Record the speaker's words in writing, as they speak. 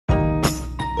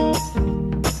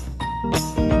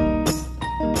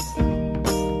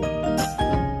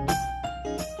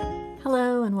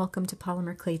Hello and welcome to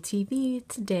Polymer Clay TV.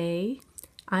 Today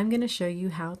I'm going to show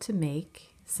you how to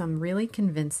make some really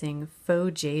convincing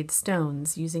faux jade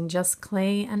stones using just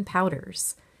clay and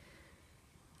powders.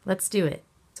 Let's do it.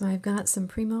 So I've got some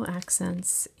Primo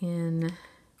accents in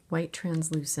white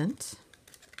translucent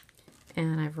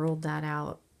and I've rolled that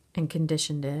out and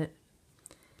conditioned it.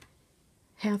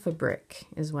 Half a brick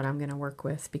is what I'm going to work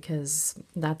with because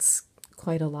that's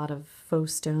quite a lot of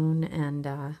faux stone, and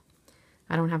I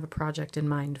don't have a project in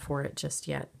mind for it just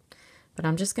yet. But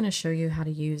I'm just going to show you how to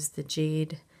use the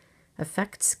Jade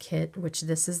Effects Kit, which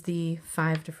this is the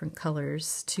 5 different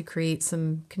colors, to create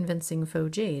some convincing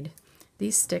faux jade.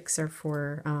 These sticks are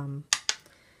for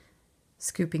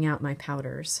scooping out my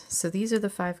powders. So these are the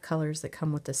 5 colors that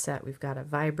come with the set. We've got a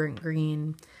vibrant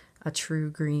green, a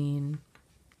true green,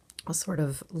 a sort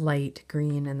of light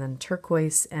green, and then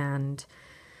turquoise and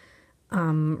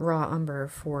raw umber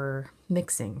for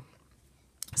mixing.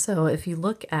 So if you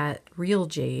look at real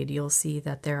jade, you'll see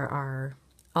that there are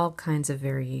all kinds of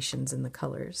variations in the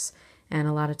colors. And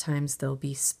a lot of times there'll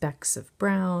be specks of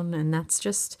brown, and that's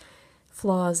just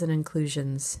flaws and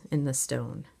inclusions in the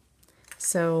stone.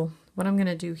 So what I'm going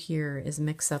to do here is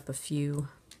mix up a few.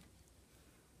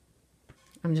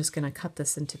 I'm just going to cut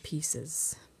this into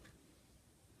pieces.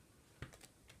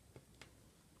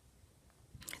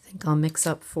 I think I'll mix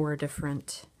up 4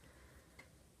 different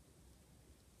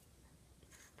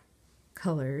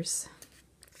colors,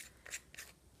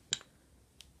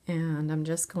 and I'm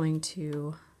just going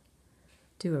to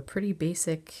do a pretty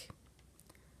basic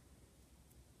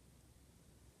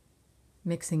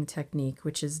mixing technique,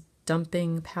 which is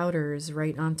dumping powders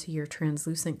right onto your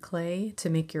translucent clay to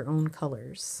make your own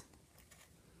colors.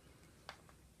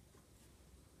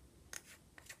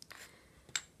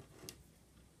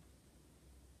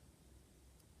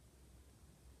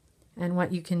 And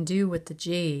what you can do with the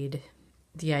jade,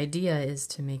 the idea is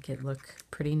to make it look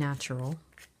pretty natural.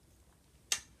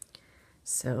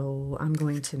 So I'm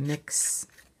going to mix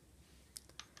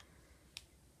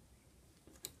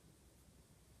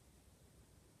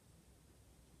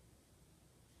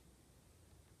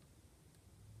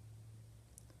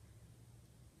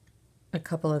a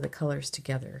couple of the colors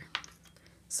together.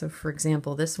 So for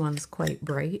example, this one's quite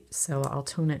bright, so I'll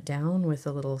tone it down with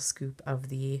a little scoop of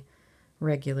the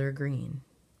regular green.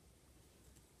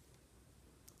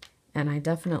 And I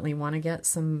definitely want to get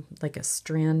some, like a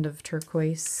strand of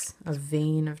turquoise, a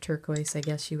vein of turquoise, I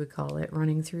guess you would call it,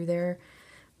 running through there.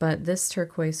 But this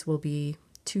turquoise will be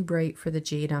too bright for the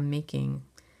jade I'm making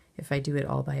if I do it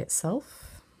all by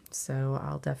itself. So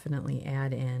I'll definitely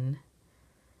add in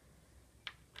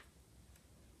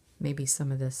maybe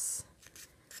some of this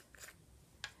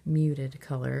muted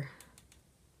color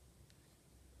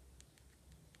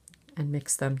and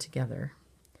mix them together.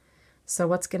 So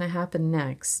what's going to happen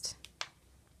next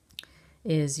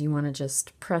is you want to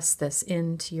just press this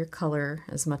into your color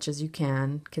as much as you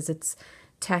can, because it's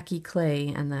tacky clay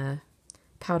and the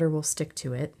powder will stick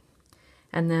to it.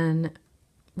 And then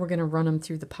we're going to run them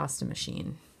through the pasta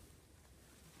machine.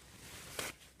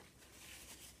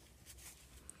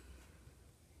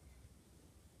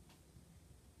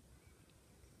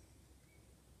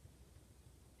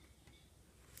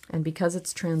 And because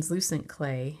it's translucent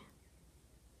clay,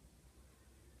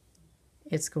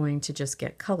 it's going to just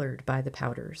get colored by the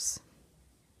powders.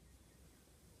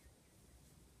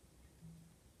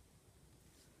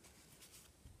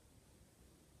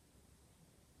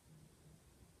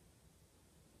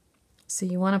 So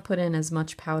you want to put in as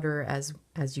much powder as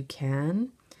you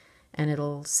can, and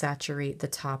it'll saturate the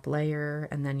top layer,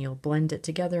 and then you'll blend it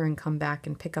together and come back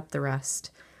and pick up the rest,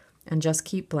 and just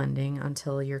keep blending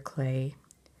until your clay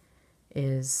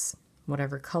is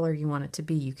whatever color you want it to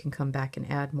be. You can come back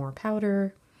and add more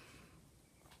powder.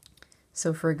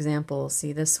 So for example,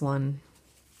 see, this one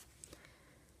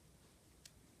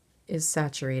is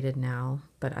saturated now,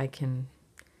 but I can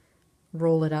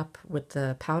roll it up with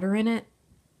the powder in it.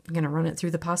 I'm going to run it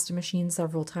through the pasta machine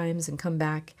several times and come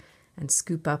back and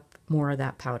scoop up more of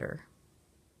that powder.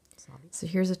 So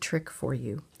here's a trick for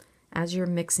you. As you're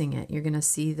mixing it, you're going to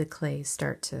see the clay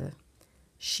start to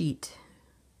sheet.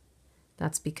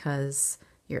 That's because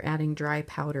you're adding dry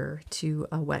powder to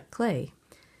a wet clay.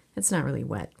 It's not really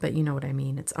wet, but you know what I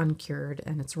mean. It's uncured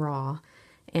and it's raw.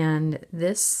 And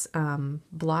this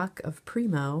block of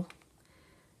Primo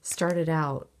started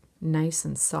out nice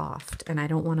and soft, and I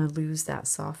don't want to lose that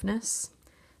softness.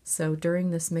 So during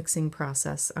this mixing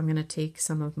process, I'm going to take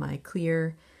some of my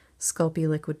clear Sculpey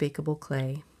liquid bakeable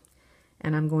clay,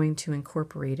 and I'm going to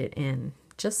incorporate it in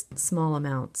just small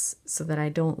amounts so that I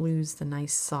don't lose the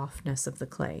nice softness of the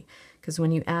clay. Because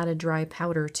when you add a dry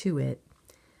powder to it,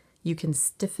 you can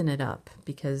stiffen it up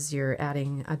because you're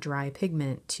adding a dry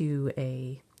pigment to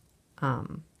the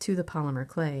polymer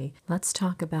clay. Let's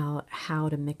talk about how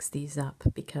to mix these up,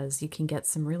 because you can get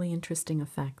some really interesting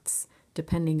effects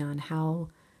depending on how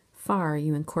far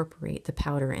you incorporate the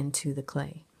powder into the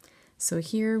clay. So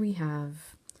here we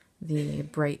have the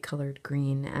bright colored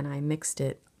green, and I mixed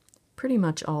it pretty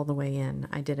much all the way in.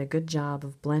 I did a good job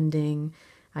of blending.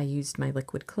 I used my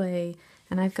liquid clay,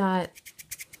 and I've got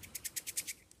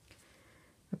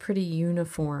a pretty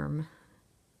uniform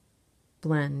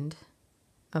blend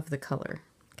of the color.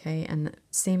 Okay, and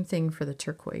same thing for the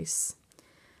turquoise.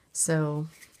 So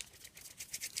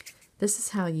this is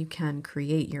how you can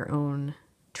create your own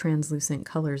translucent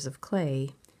colors of clay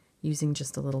using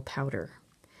just a little powder.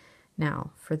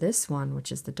 Now, for this one,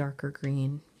 which is the darker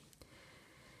green,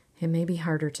 it may be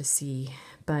harder to see,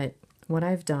 but what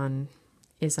I've done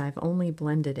is I've only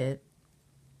blended it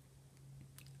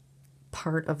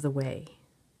part of the way.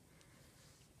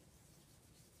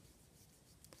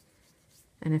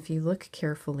 And if you look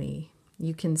carefully,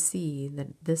 you can see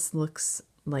that this looks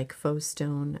like faux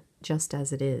stone just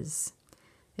as it is.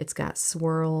 It's got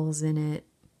swirls in it.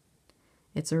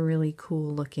 It's a really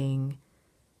cool looking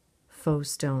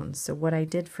faux stone. So what I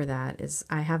did for that is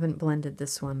I haven't blended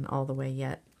this one all the way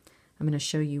yet. I'm going to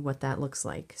show you what that looks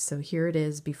like. So here it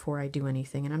is before I do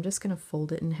anything, and I'm just going to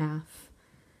fold it in half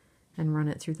and run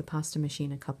it through the pasta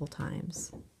machine a couple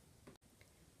times.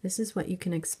 This is what you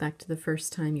can expect the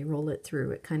first time you roll it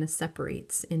through. It kind of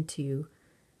separates into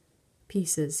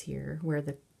pieces here where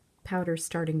the powder's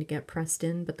starting to get pressed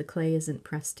in, but the clay isn't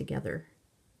pressed together.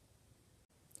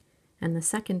 And the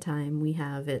second time we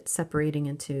have it separating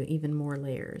into even more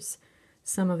layers.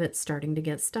 Some of it's starting to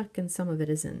get stuck and some of it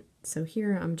isn't. So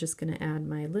here I'm just going to add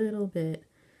my little bit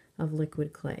of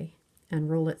liquid clay and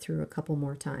roll it through a couple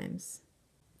more times.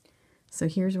 So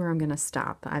here's where I'm going to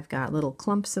stop. I've got little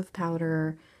clumps of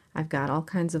powder, I've got all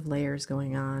kinds of layers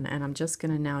going on, and I'm just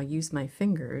going to now use my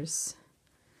fingers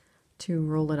to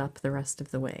roll it up the rest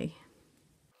of the way.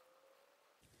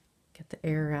 Get the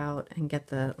air out and get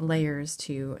the layers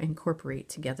to incorporate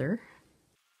together.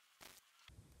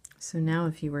 So now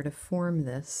if you were to form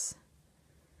this,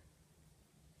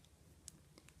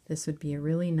 this would be a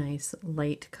really nice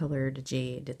light colored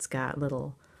jade. It's got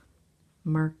little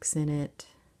marks in it,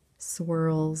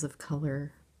 swirls of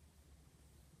color.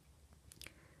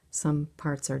 Some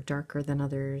parts are darker than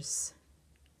others,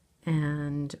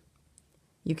 and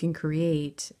you can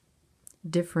create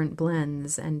different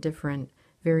blends and different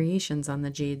variations on the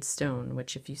jade stone,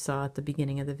 which if you saw at the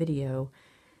beginning of the video,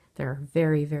 there are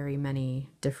very, very many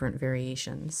different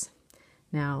variations.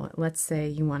 Now, let's say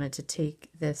you wanted to take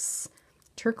this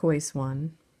turquoise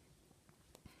one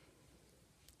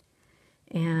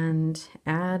and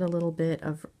add a little bit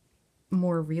of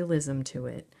more realism to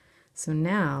it. So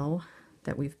now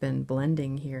that we've been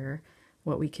blending here,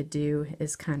 what we could do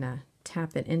is kind of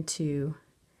tap it into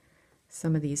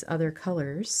some of these other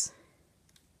colors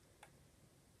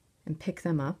and pick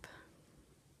them up.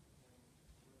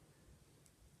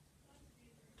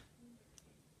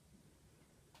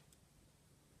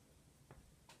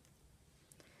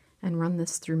 And run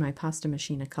this through my pasta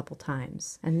machine a couple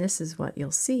times. And this is what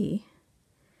you'll see.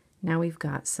 Now we've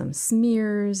got some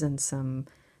smears and some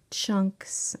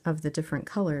chunks of the different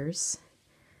colors.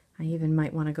 I even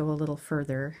might want to go a little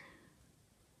further.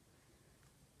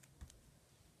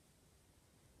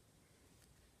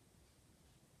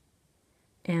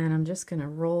 And I'm just going to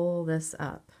roll this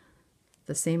up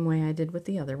the same way I did with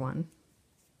the other one,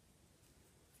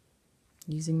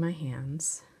 using my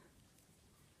hands.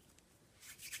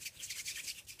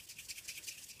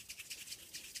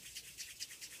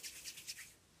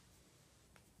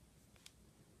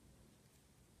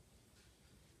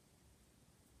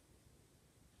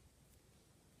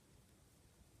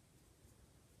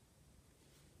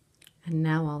 And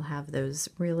now I'll have those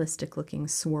realistic looking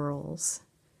swirls.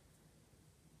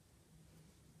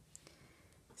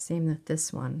 Same with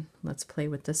this one. Let's play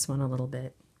with this one a little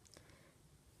bit.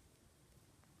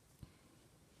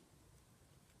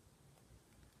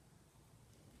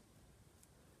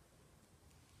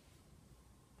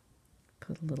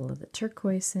 Put a little of the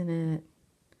turquoise in it,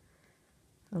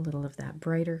 a little of that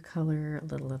brighter color, a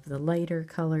little of the lighter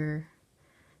color.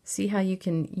 See how you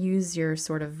can use your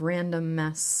sort of random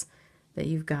mess that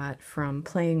you've got from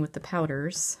playing with the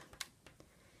powders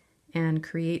and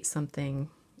create something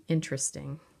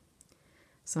interesting.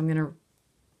 So I'm going to,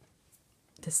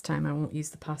 this time I won't use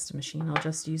the pasta machine, I'll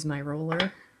just use my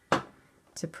roller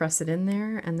to press it in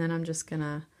there, and then I'm just going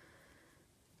to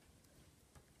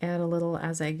add a little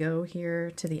as I go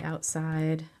here to the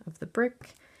outside of the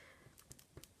brick.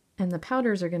 And the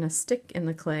powders are going to stick in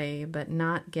the clay but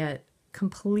not get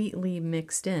completely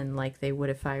mixed in like they would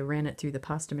if I ran it through the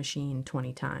pasta machine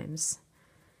 20 times.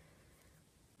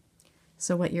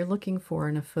 So what you're looking for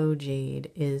in a faux jade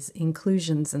is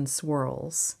inclusions and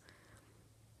swirls.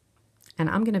 And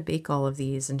I'm going to bake all of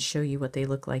these and show you what they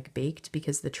look like baked,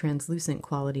 because the translucent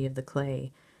quality of the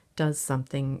clay does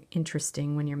something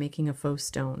interesting when you're making a faux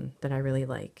stone that I really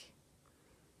like.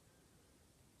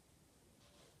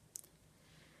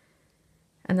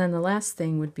 And then the last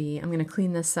thing would be, I'm going to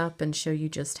clean this up and show you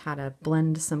just how to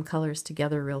blend some colors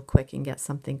together real quick and get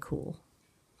something cool.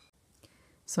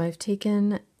 So I've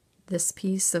taken this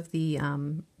piece of the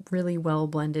really well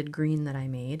blended green that I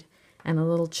made and a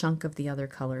little chunk of the other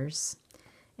colors,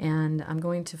 and I'm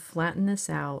going to flatten this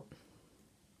out,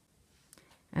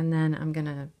 and then I'm going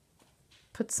to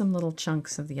put some little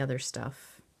chunks of the other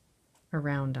stuff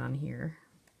around on here.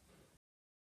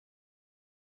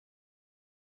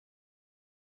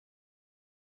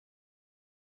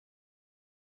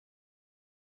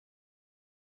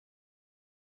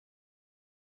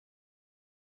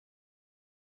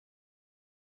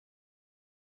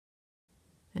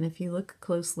 And if you look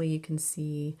closely, you can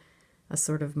see a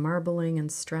sort of marbling and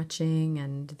stretching,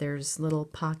 and there's little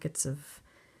pockets of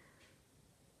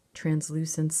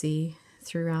translucency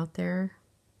throughout there.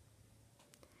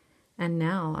 And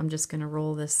now I'm just going to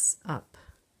roll this up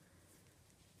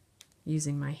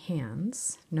using my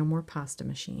hands, no more pasta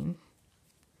machine,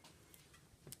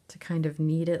 to kind of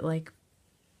knead it like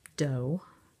dough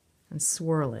and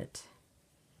swirl it.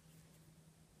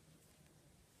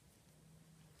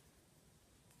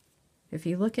 If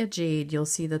you look at jade, you'll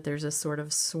see that there's a sort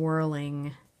of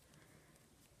swirling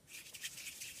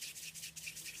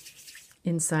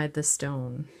inside the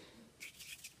stone.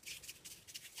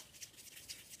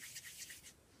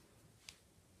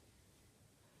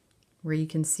 Where you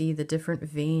can see the different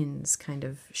veins kind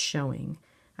of showing.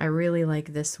 I really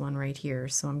like this one right here,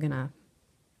 so I'm going to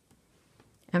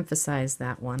emphasize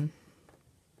that one.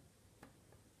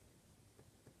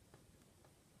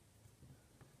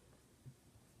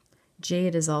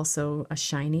 Jade is also a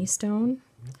shiny stone,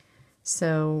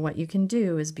 so what you can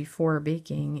do is before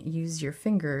baking, use your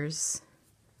fingers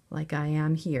like I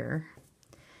am here,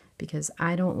 because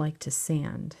I don't like to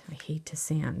sand. I hate to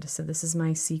sand, so this is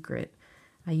my secret.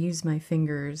 I use my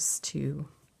fingers to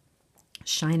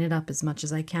shine it up as much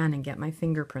as I can and get my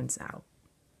fingerprints out.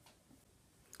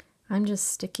 I'm just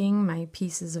sticking my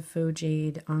pieces of faux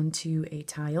jade onto a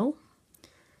tile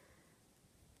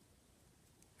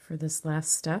for this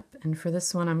last step, and for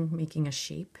this one I'm making a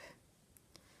shape.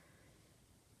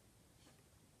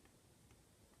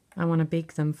 I want to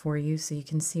bake them for you so you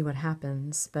can see what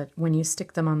happens, but when you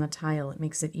stick them on the tile it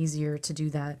makes it easier to do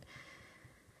that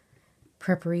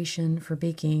preparation for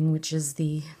baking, which is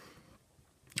the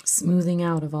smoothing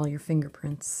out of all your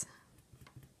fingerprints.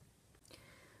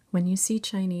 When you see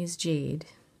Chinese jade,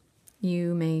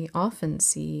 you may often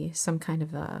see some kind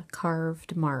of a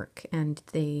carved mark, and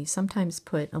they sometimes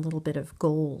put a little bit of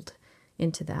gold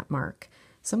into that mark.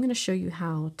 So I'm going to show you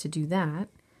how to do that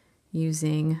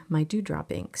using my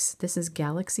dewdrop inks. This is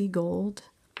Galaxy Gold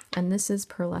and this is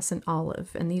Pearlescent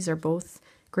Olive, and these are both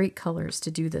great colors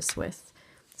to do this with.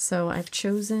 So I've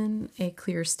chosen a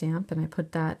clear stamp and I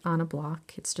put that on a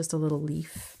block. It's just a little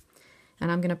leaf,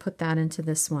 and I'm going to put that into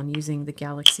this one using the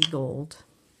Galaxy Gold.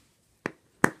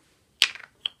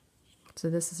 So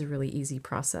this is a really easy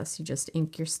process. You just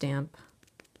ink your stamp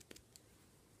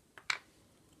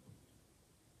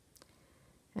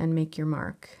and make your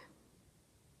mark.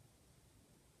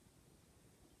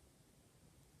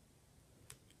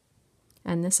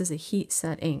 And this is a heat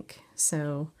set ink,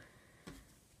 so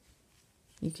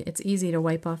it's easy to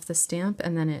wipe off the stamp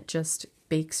and then it just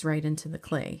bakes right into the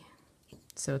clay.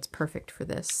 So it's perfect for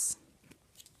this.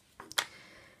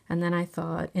 And then I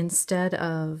thought, instead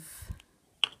of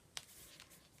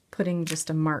putting just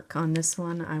a mark on this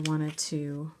one, I wanted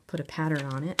to put a pattern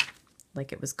on it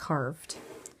like it was carved.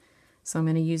 So I'm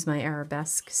going to use my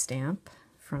arabesque stamp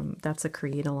that's a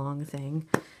Create Along thing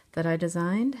that I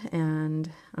designed,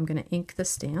 and I'm going to ink the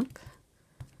stamp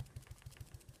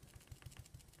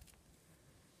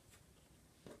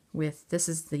with, this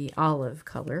is the olive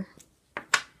color,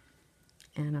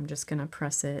 and I'm just going to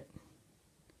press it.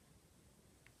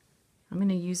 I'm going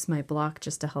to use my block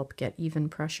just to help get even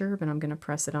pressure, but I'm going to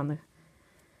press it on the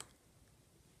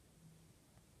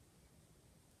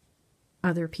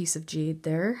other piece of jade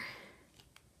there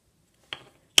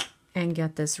and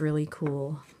get this really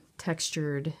cool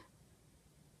textured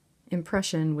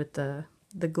impression with the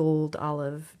gold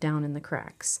olive down in the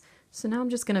cracks. So now I'm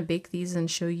just going to bake these and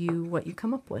show you what you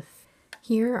come up with.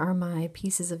 Here are my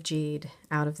pieces of jade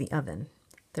out of the oven.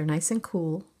 They're nice and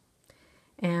cool,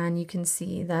 and you can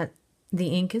see that the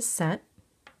ink is set.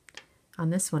 On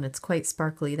this one it's quite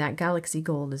sparkly. That Galaxy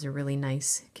Gold is a really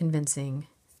nice, convincing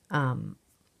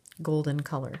golden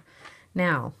color.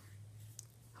 Now,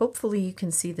 hopefully you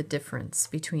can see the difference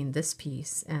between this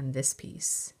piece and this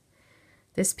piece.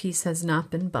 This piece has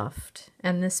not been buffed,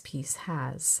 and this piece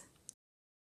has.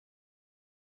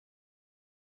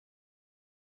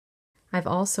 I've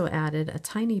also added a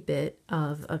tiny bit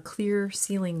of a clear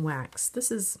sealing wax. This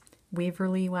is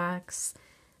Waverly wax.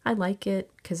 I like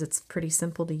it because it's pretty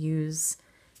simple to use,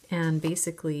 and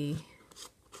basically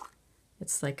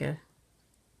it's like a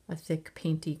thick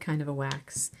painty kind of a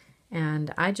wax.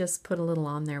 And I just put a little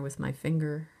on there with my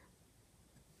finger.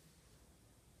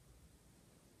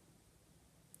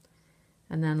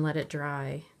 And then let it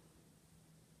dry.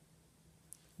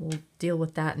 We'll deal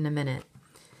with that in a minute.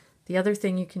 The other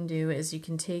thing you can do is you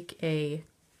can take a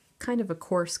kind of a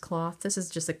coarse cloth. This is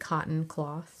just a cotton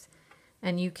cloth.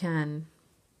 And you can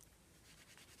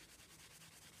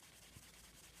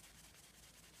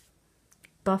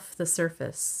buff the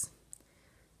surface.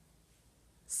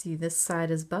 See, this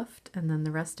side is buffed and then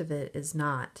the rest of it is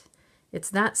not. It's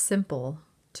that simple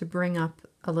to bring up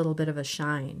a little bit of a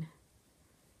shine.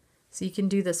 So you can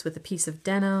do this with a piece of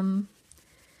denim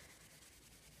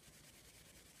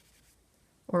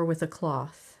or with a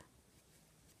cloth.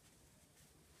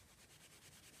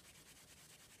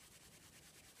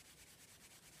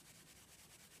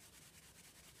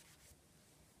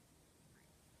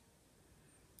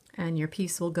 And your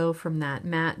piece will go from that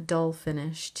matte, dull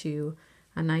finish to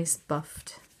a nice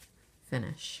buffed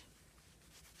finish.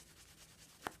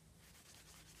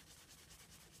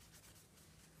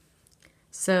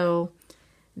 So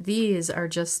these are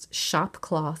just shop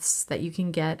cloths that you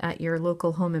can get at your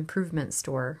local home improvement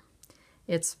store.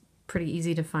 It's pretty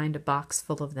easy to find a box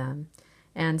full of them.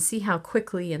 And see how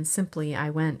quickly and simply I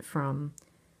went from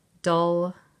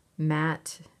dull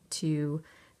matte to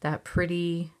that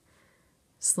pretty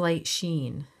slight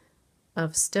sheen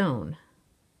of stone.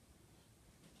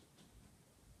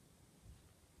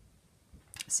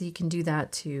 So you can do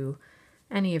that to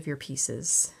any of your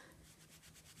pieces.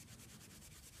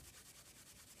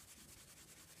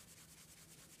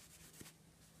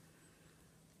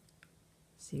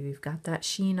 See, we've got that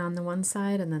sheen on the one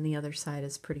side, and then the other side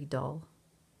is pretty dull.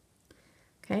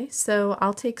 Okay, so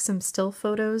I'll take some still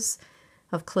photos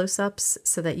of close-ups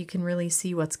so that you can really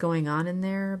see what's going on in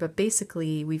there. But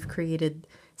basically, we've created,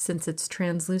 since it's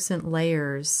translucent,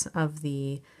 layers of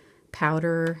the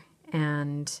powder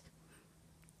and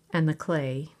the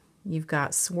clay. You've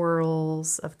got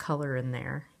swirls of color in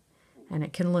there, and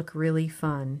it can look really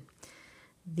fun.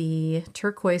 The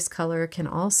turquoise color can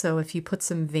also, if you put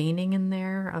some veining in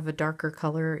there of a darker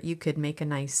color, you could make a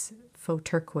nice faux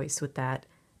turquoise with that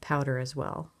powder as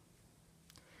well.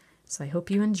 So I hope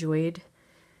you enjoyed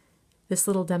this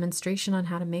little demonstration on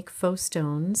how to make faux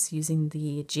stones using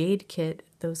the jade kit,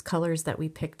 those colors that we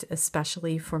picked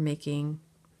especially for making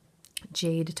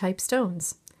jade type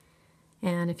stones.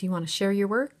 And if you want to share your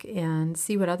work and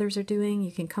see what others are doing,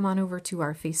 you can come on over to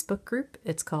our Facebook group.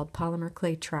 It's called Polymer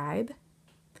Clay Tribe.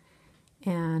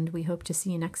 And we hope to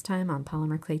see you next time on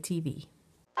Polymer Clay TV.